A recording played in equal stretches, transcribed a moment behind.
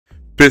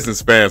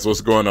Pistons fans,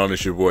 what's going on?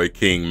 It's your boy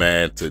King,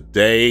 man.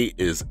 Today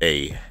is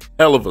a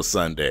hell of a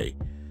Sunday.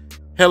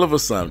 Hell of a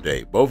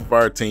Sunday. Both of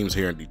our teams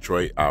here in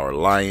Detroit, our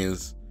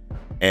Lions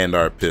and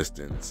our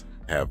Pistons,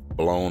 have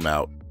blown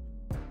out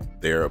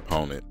their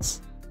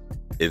opponents.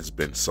 It's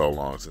been so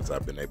long since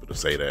I've been able to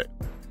say that.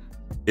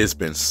 It's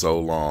been so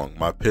long.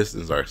 My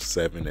Pistons are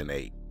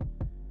 7-8.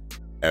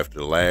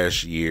 After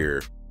last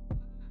year,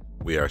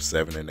 we are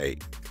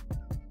 7-8.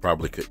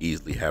 Probably could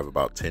easily have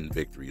about 10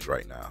 victories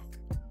right now.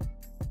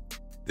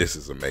 This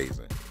is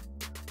amazing.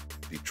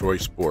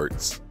 Detroit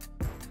sports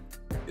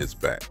is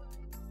back.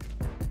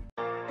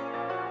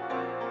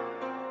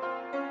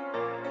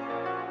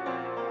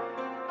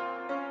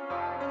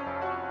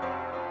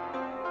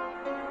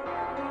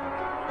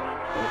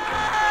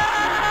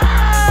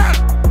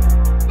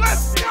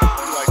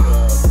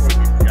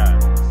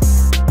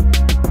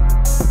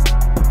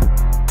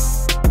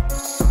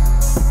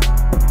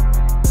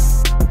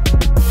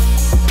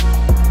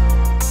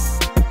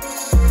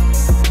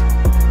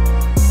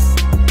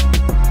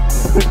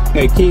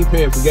 Hey, King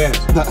paying for gas.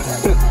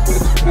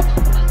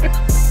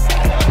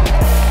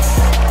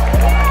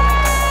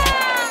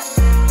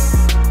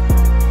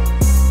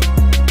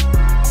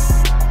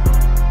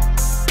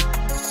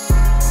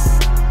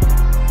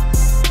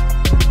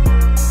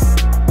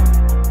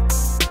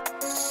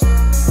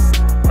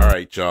 All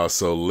right, y'all.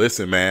 So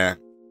listen, man.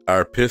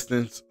 Our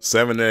Pistons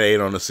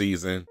 7-8 on the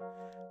season.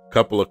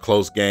 Couple of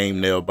close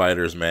game nail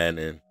biters, man,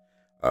 and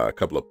a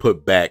couple of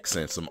putbacks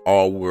and some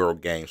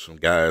all-world games from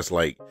guys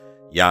like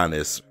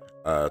Giannis.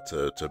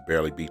 To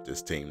barely beat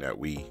this team that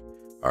we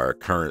are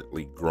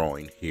currently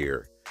growing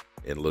here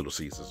in Little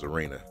Caesars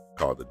Arena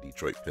called the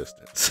Detroit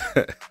Pistons.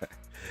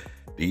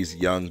 These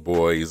young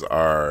boys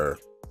are,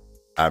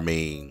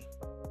 young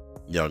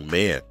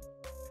men.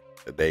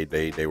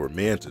 They were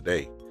men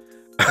today.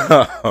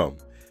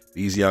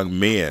 These young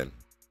men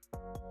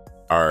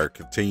are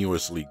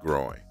continuously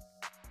growing.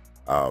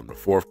 The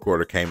fourth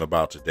quarter came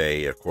about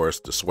today. Of course,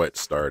 the sweat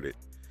started.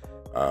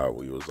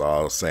 We was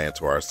all saying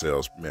to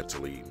ourselves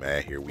mentally,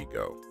 man, here we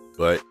go.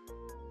 But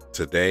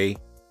today,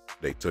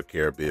 they took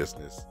care of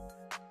business.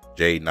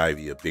 Jaden and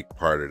Ivey, a big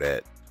part of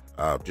that.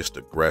 Just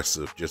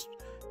aggressive, just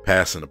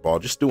passing the ball,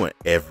 just doing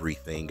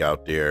everything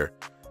out there.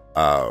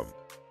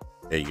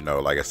 And,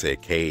 like I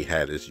said, Cade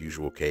had his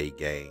usual Cade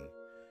game,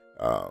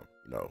 on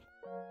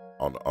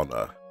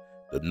the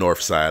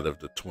north side of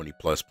the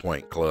 20-plus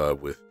point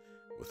club with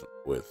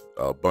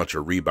a bunch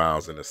of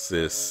rebounds and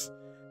assists.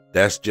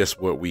 That's just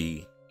what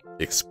we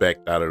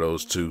expect out of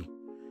those two,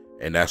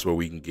 and that's what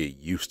we can get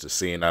used to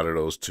seeing out of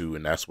those two,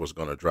 and that's what's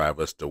going to drive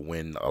us to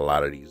win a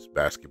lot of these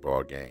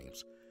basketball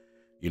games.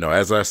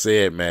 As I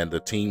said, man, the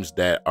teams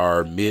that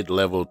are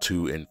mid-level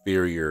to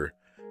inferior,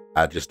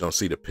 I just don't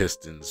see the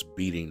Pistons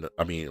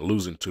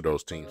losing to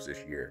those teams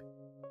this year.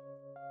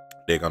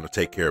 They're going to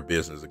take care of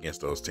business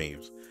against those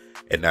teams,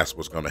 and that's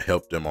what's going to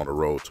help them on the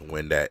road to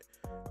win that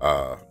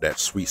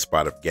sweet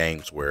spot of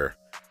games where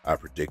I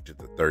predicted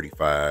the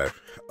 35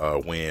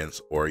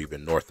 wins, or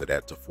even north of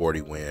that to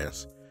 40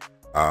 wins.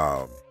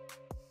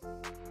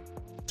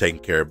 Taking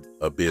care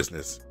of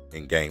business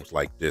in games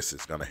like this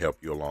is going to help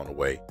you along the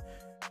way,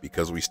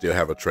 because we still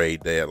have a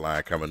trade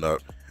deadline coming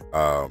up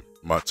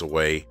months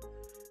away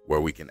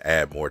where we can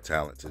add more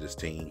talent to this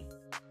team.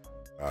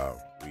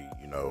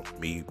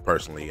 Me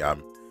personally,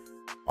 I'm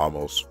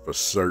almost for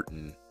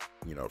certain,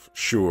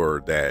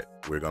 sure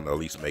that we're going to at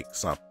least make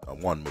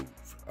one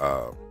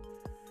move.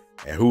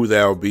 And who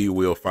that'll be,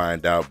 we'll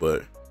find out.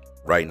 But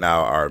right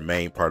now, our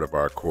main part of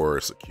our core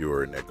is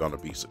secure, and they're going to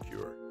be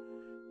secure.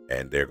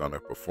 And they're going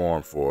to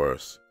perform for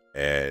us,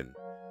 and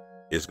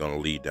it's going to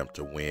lead them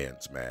to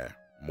wins, man.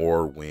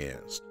 More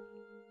wins.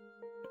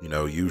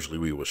 Usually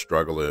we would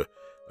struggle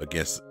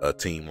against a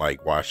team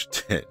like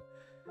Washington,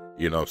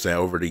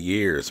 over the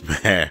years,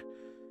 man.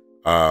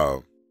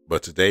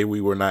 But today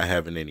we were not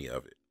having any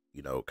of it.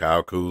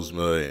 Kyle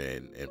Kuzma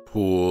and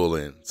Poole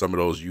and some of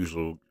those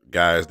usual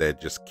guys that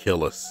just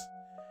kill us.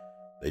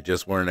 They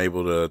just weren't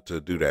able to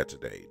do that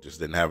today.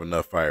 Just didn't have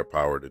enough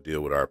firepower to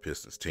deal with our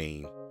Pistons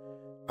team.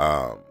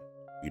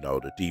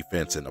 The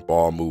defense and the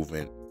ball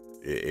movement,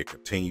 it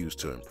continues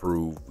to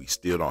improve. We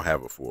still don't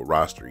have a full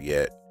roster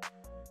yet.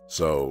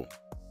 So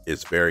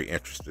it's very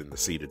interesting to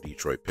see the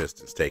Detroit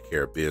Pistons take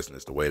care of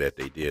business the way that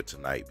they did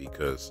tonight,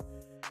 because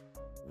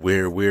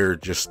we're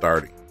just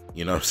starting.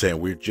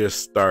 We're just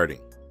starting.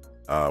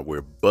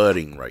 We're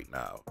budding right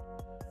now.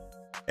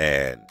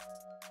 And,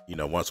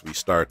 once we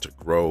start to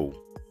grow,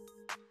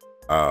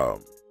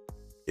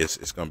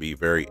 it's going to be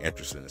very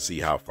interesting to see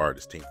how far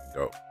this team can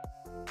go.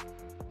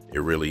 It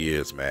really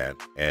is, man.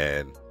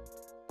 And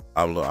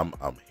I'm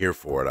here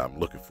for it. I'm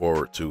looking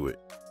forward to it.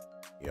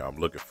 I'm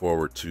looking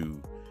forward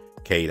to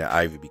Cade and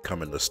Ivey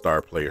becoming the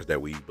star players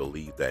that we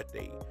believe that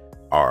they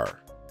are.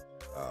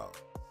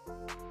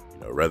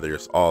 Whether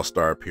it's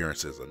all-star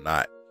appearances or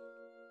not,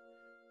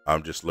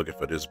 I'm just looking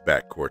for this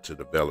backcourt to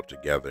develop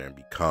together and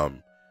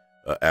become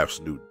an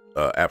absolute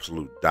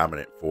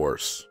dominant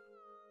force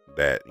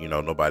that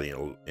nobody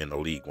in the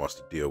league wants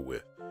to deal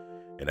with,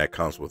 and that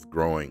comes with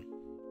growing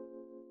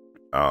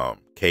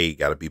Cade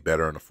got to be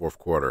better in the fourth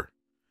quarter.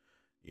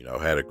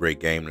 Had a great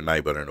game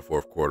tonight, but in the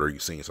fourth quarter,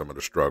 you've seen some of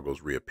the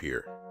struggles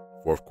reappear.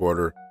 Fourth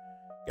quarter,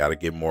 got to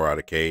get more out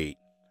of Cade.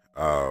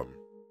 And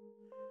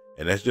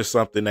that's just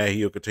something that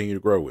he'll continue to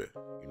grow with.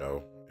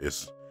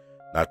 It's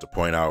not to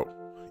point out,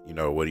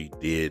 what he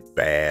did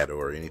bad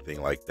or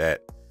anything like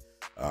that.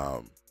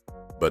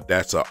 But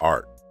that's an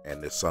art,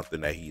 and it's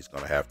something that he's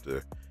going to have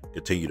to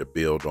continue to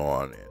build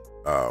on.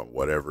 And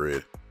whatever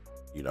it,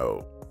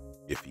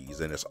 if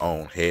he's in his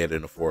own head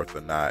in the fourth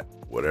or not,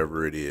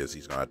 whatever it is,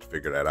 he's going to have to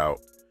figure that out.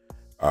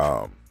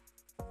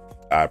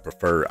 I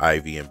prefer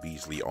Ivey and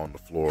Beasley on the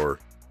floor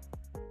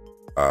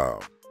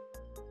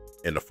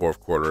in the fourth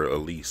quarter,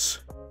 at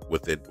least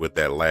with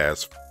that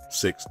last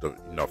 5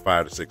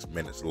 to 6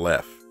 minutes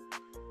left,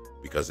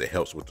 because it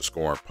helps with the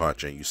scoring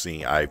punch. And you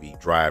seen Ivey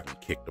drive and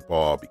kick the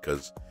ball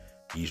because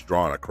he's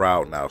drawing a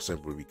crowd now,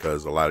 simply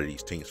because a lot of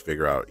these teams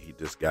figure out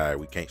this guy,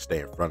 we can't stay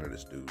in front of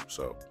this dude.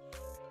 So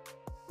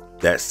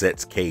that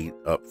sets Cade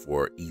up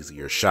for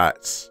easier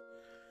shots.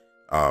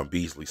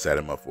 Beasley set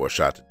him up for a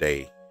shot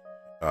today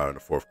in the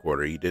fourth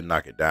quarter. He didn't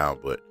knock it down,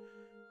 but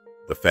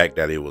the fact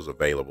that it was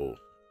available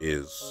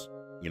is,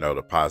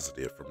 the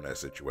positive from that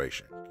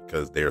situation,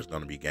 because there's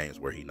going to be games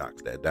where he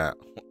knocks that down,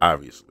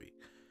 obviously.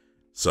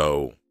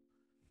 So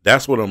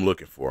that's what I'm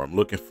looking for. I'm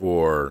looking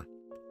for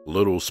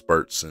little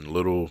spurts and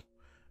little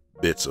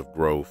bits of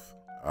growth,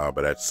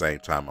 but at the same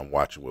time, I'm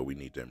watching what we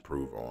need to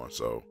improve on.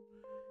 So,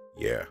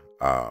 yeah,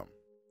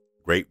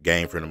 great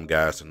game for them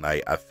guys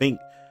tonight. I think,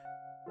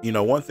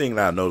 one thing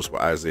that I noticed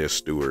with Isaiah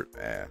Stewart,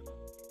 man,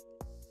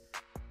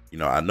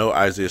 I know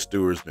Isaiah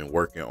Stewart's been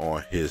working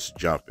on his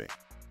jumping.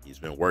 He's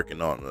been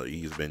working on,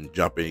 he's been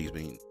jumping, he's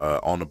been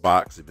on the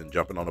box, he's been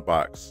jumping on the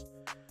box.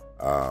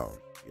 I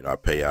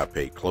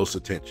pay close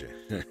attention.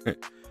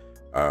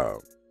 I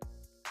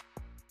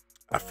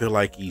feel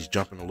like he's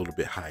jumping a little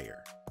bit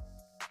higher.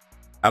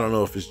 I don't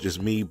know if it's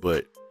just me,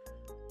 but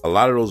a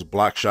lot of those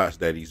block shots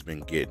that he's been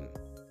getting up.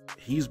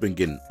 He's been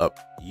getting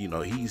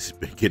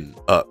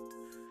up.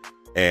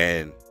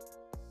 And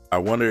I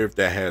wonder if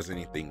that has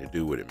anything to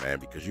do with it, man,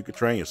 because you can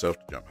train yourself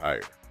to jump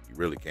higher. You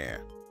really can.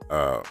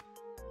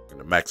 And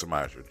to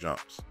maximize your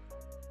jumps.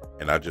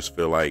 And I just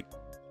feel like,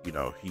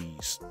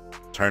 he's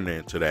turning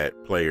into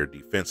that player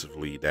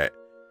defensively that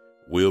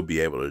will be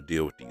able to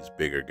deal with these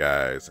bigger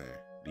guys and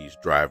these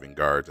driving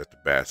guards at the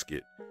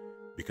basket,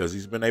 because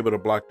he's been able to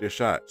block their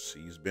shots.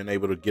 He's been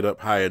able to get up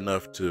high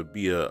enough to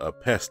be a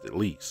pest at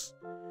least.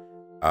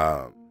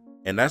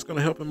 And that's going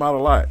to help him out a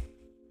lot.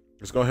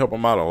 It's going to help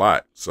him out a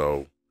lot.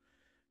 So,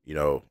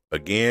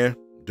 again,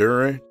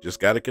 Duran just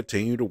got to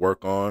continue to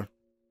work on,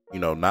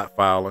 not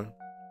fouling,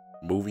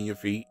 moving your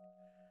feet,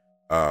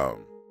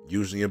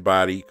 using your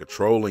body,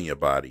 controlling your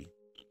body.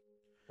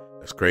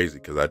 That's crazy,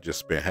 because I just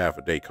spent half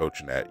a day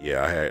coaching that.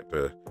 Yeah, I had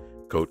to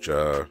coach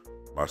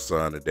my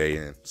son today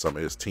and some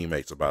of his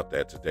teammates about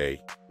that today.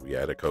 We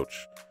had to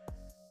coach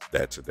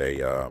that today,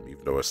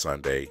 even though it's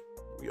Sunday.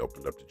 We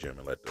opened up the gym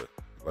and let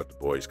the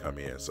boys come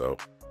in. So,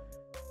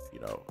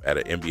 at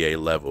an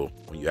NBA level,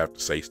 when you have to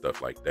say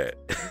stuff like that,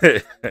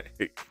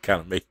 it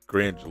kind of makes you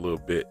cringe a little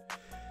bit.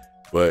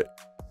 But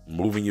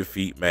moving your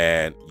feet,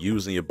 man,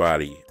 using your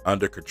body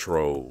under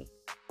control,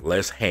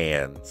 less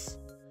hands,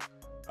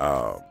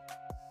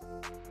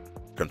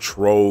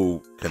 control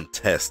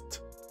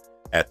contest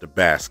at the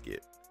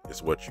basket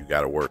is what you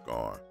got to work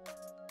on.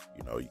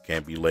 You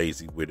can't be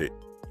lazy with it.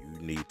 You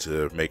need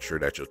to make sure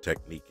that your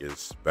technique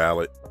is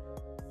valid,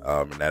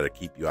 and that'll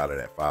keep you out of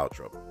that foul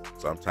trouble.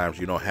 Sometimes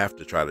you don't have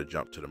to try to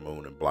jump to the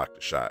moon and block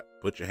the shot.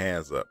 Put your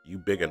hands up. You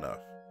big enough.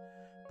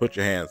 Put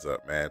your hands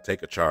up, man.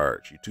 Take a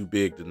charge. You're too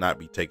big to not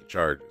be taking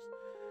charges.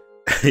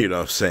 You know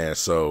what I'm saying?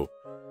 So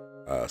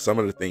some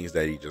of the things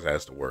that he just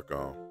has to work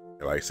on.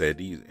 And like I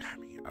said,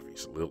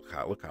 obviously, look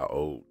how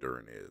old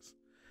Duran is.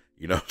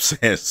 You know what I'm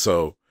saying?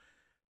 So,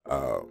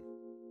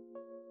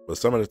 but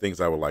some of the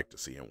things I would like to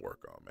see him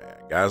work on, man.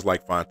 Guys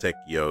like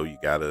Fontecchio, you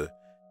got to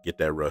get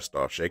that rust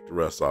off. Shake the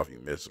rust off. You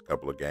missed a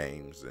couple of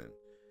games. And,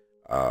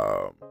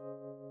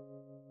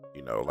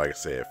 like I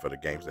said, for the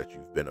games that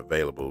you've been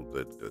available,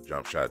 the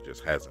jump shot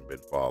just hasn't been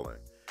falling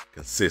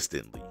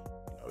consistently.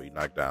 He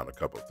knocked down a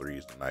couple of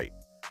threes tonight.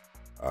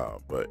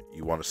 But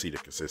you want to see the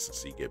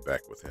consistency get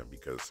back with him,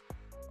 because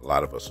a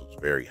lot of us was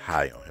very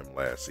high on him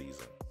last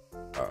season.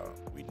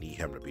 We need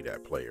him to be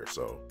that player.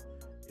 So,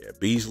 yeah,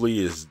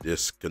 Beasley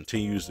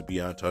continues to be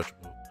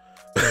untouchable.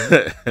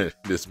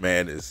 This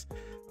man is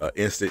an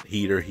instant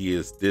heater. He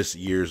is this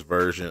year's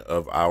version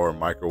of our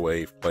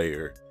microwave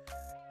player.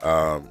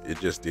 It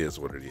just is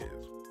what it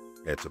is.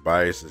 And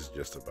Tobias is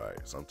just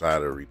Tobias. I'm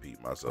tired of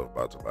repeating myself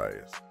about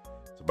Tobias.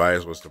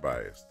 Tobias was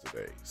Tobias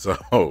today.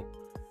 So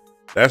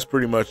that's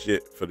pretty much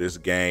it for this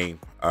game.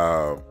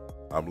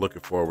 I'm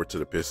looking forward to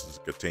the Pistons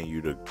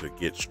continue to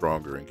get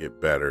stronger and get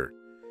better,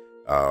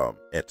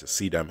 and to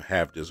see them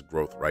have this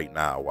growth right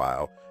now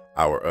while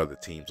our other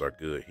teams are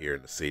good here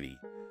in the city.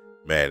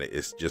 Man,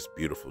 it's just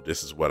beautiful.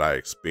 This is what I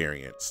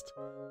experienced,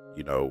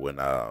 when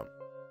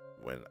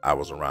I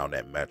was around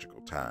that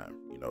magical time,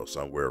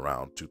 somewhere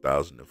around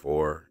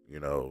 2004,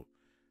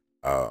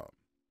 Um,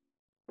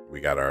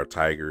 we got our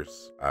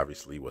Tigers,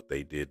 obviously what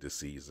they did this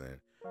season.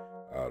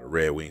 The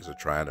Red Wings are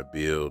trying to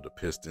build. The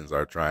Pistons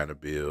are trying to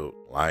build.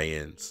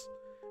 Lions,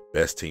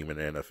 best team in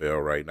the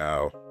NFL right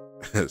now,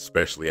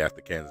 especially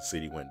after Kansas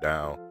City went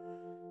down.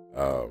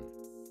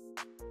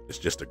 It's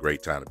just a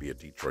great time to be a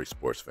Detroit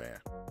sports fan.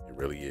 It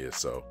really is.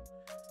 So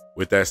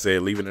with that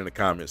said, leave it in the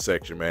comment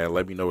section, man.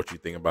 Let me know what you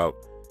think about,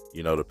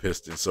 the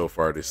Pistons so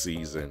far this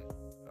season.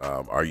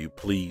 Are you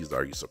pleased?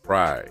 Are you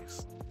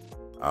surprised?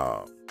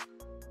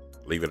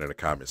 Leave it in the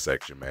comment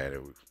section, man.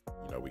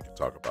 And we can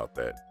talk about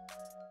that.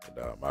 And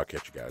I'll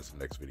catch you guys in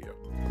the next video.